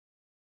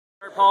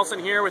Merritt Paulson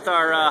here with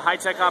our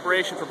high-tech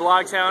operation for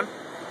Blogtown.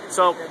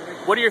 So,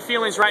 what are your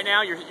feelings right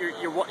now?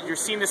 You're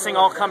seeing this thing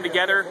all come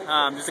together.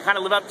 Does it kind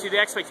of live up to the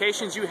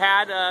expectations you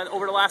had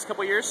over the last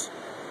couple of years?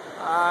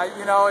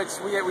 You know,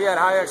 we had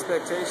high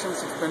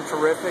expectations. It's been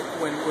terrific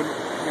when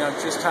you know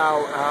just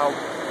how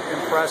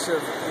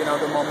impressive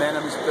the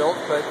momentum is built.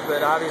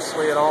 But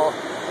obviously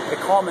the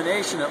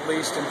culmination, at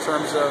least in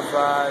terms of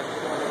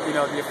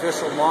the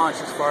official launch,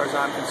 as far as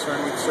I'm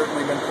concerned, we've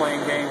certainly been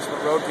playing games,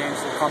 but road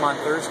games will come on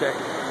Thursday.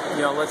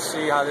 Let's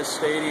see how this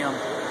stadium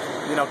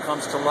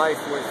comes to life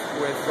with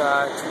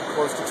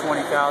close to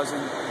 20,000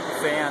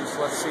 fans.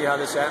 Let's see how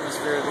this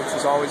atmosphere, which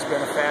has always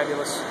been a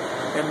fabulous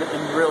and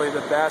really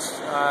the best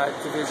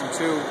Division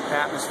II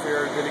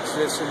atmosphere that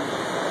exists in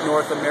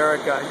North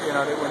America,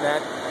 that when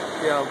that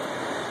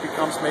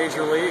becomes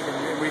Major League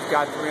and we've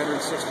got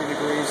 360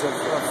 degrees of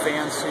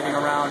fans seating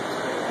around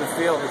the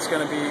field, it's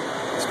going to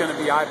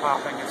be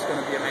eye-popping. It's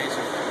going to be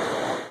amazing.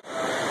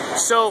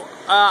 So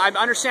I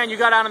understand you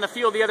got out on the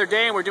field the other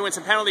day and we're doing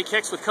some penalty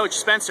kicks with Coach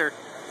Spencer.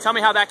 Tell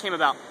me how that came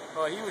about.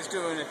 Well, he was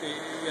doing it.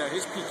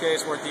 His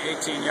PKs were at the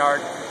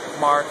 18-yard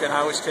mark, and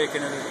I was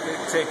taking them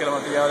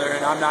at the other.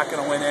 And I'm not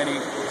going to win any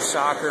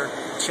soccer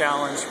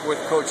challenge with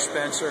Coach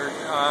Spencer.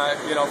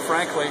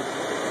 Frankly,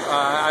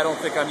 I don't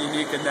think I'm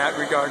unique in that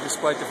regard,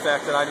 despite the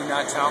fact that I do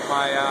not tout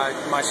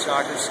my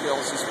soccer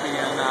skills as being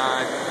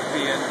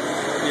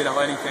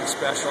anything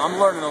special. I'm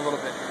learning a little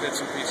bit,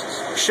 bits and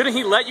pieces. Shouldn't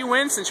he let you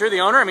win since you're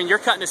the owner? I mean, you're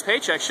cutting his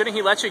paycheck. Shouldn't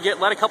he let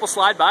a couple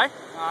slide by?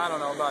 I don't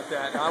know about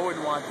that. I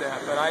wouldn't want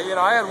that. But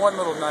I had one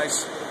little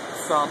nice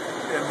thump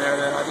in there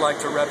that I'd like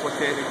to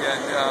replicate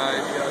again.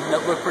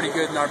 That looked pretty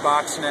good in our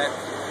box net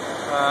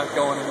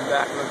going in the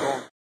back of the goal.